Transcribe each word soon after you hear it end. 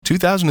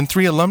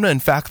2003 alumna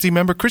and faculty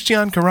member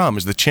Christiane Karam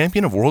is the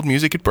champion of world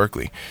music at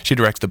Berklee. She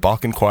directs the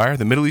Balkan Choir,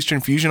 the Middle Eastern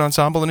Fusion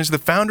Ensemble, and is the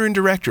founder and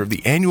director of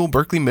the annual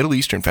Berklee Middle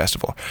Eastern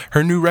Festival.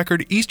 Her new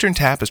record, Eastern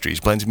Tapestries,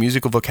 blends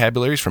musical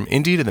vocabularies from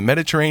India to the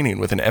Mediterranean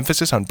with an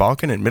emphasis on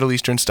Balkan and Middle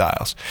Eastern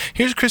styles.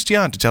 Here's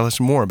Christiane to tell us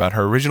more about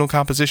her original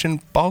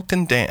composition,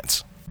 Balkan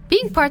Dance.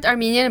 Being part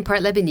Armenian and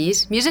part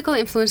Lebanese, musical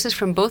influences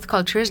from both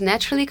cultures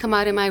naturally come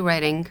out in my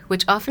writing,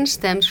 which often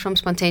stems from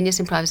spontaneous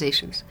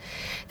improvisations.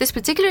 This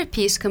particular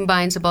piece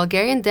combines a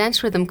Bulgarian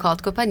dance rhythm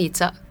called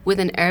kopanica with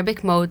an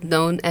Arabic mode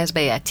known as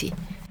bayati.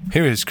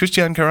 Here is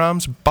Christiane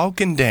Karam's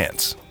Balkan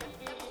Dance.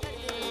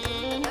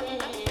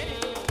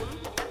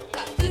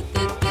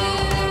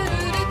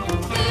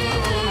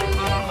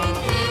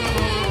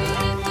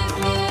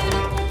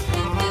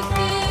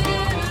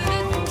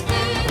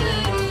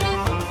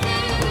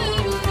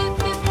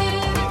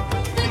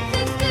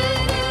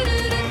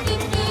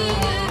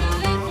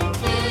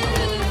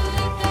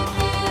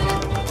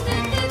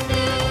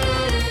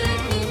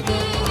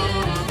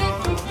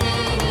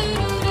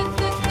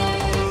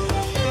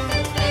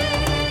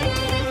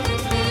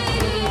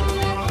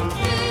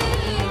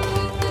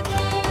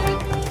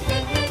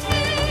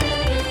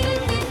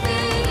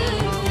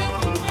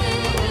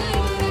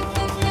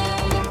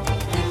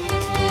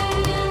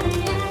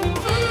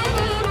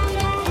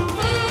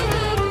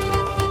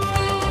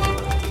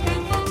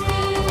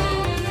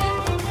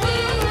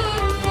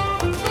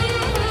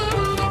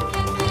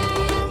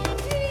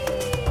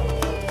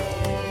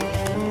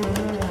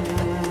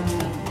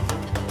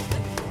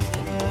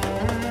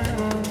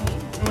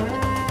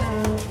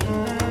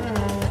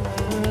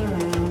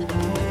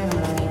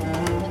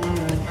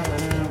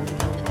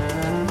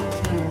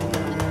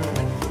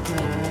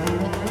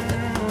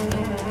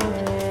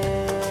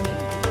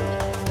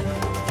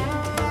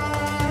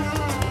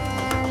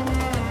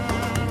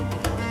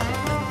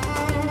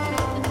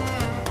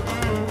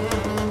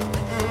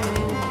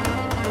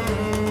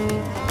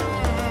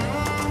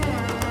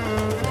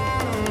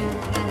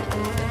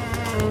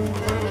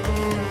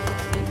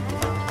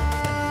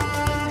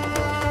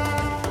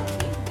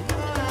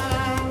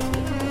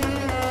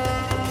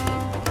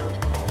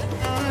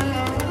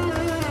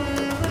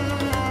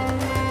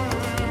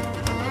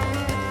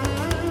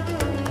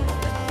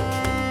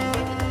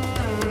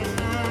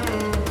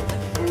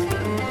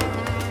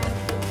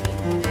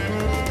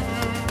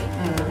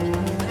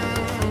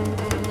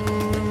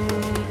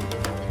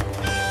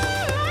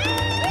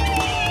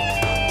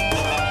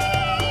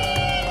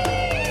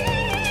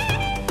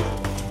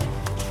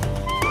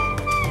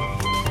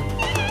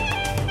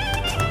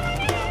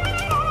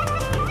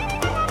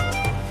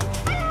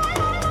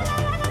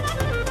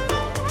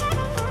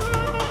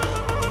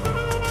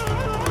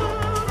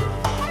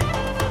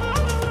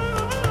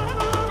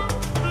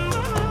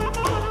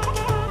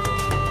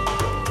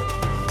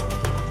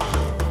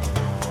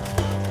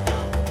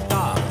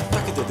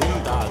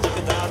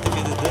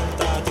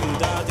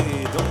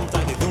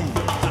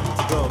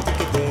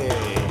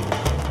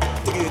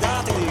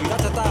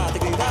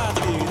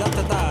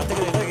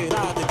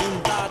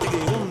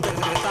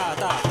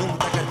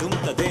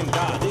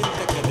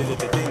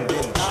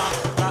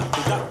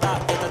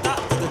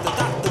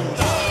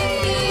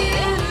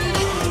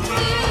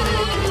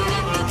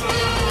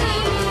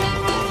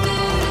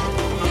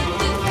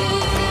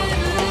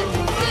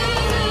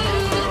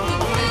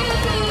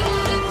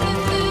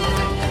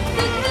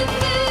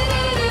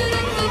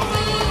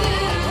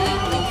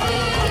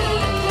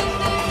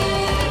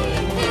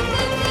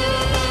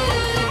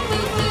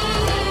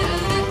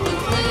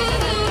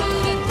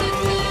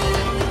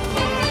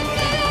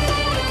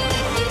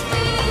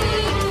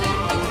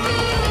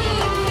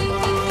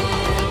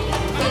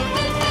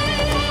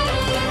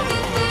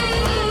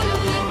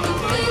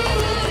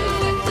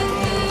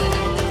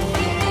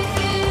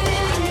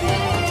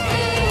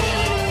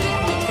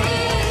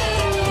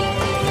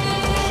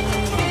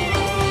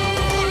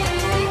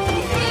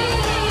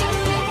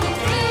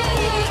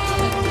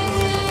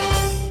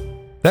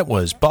 That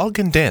was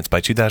Balkan Dance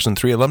by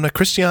 2003 alumna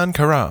Christiane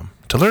Karam.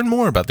 To learn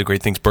more about the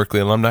great things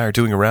Berklee alumni are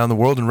doing around the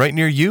world and right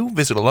near you,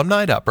 visit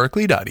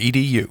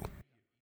alumni.berklee.edu.